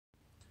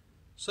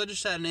So I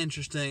just had an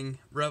interesting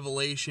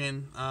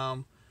revelation.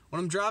 When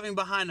I'm driving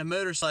behind a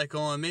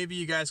motorcycle, and maybe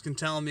you guys can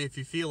tell me if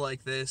you feel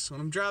like this, when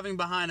I'm driving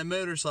behind a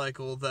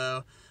motorcycle,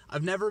 though,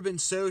 I've never been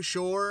so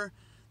sure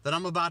that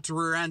I'm about to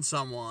rear-end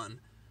someone,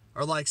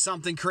 or like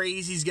something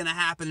crazy's gonna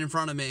happen in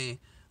front of me.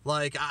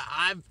 Like,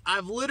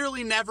 I've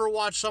literally never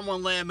watched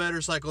someone lay a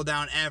motorcycle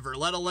down ever,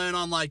 let alone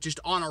on like just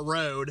on a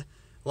road,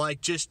 like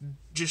just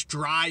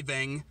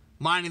driving,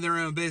 minding their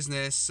own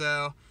business.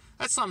 So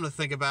that's something to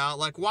think about.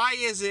 Like, why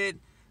is it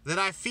that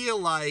I feel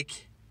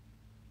like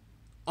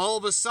all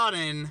of a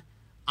sudden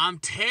I'm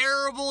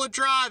terrible at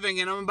driving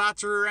and I'm about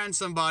to rear-end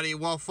somebody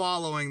while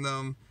following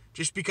them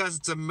just because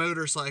it's a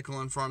motorcycle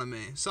in front of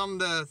me? Something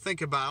to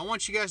think about. I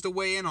want you guys to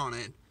weigh in on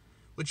it.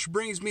 Which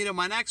brings me to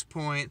my next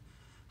point.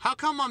 How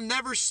come I'm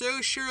never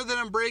so sure that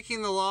I'm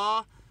breaking the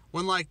law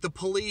when, like, the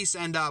police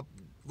end up,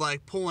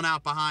 like, pulling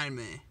out behind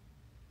me?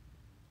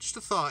 Just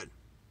a thought.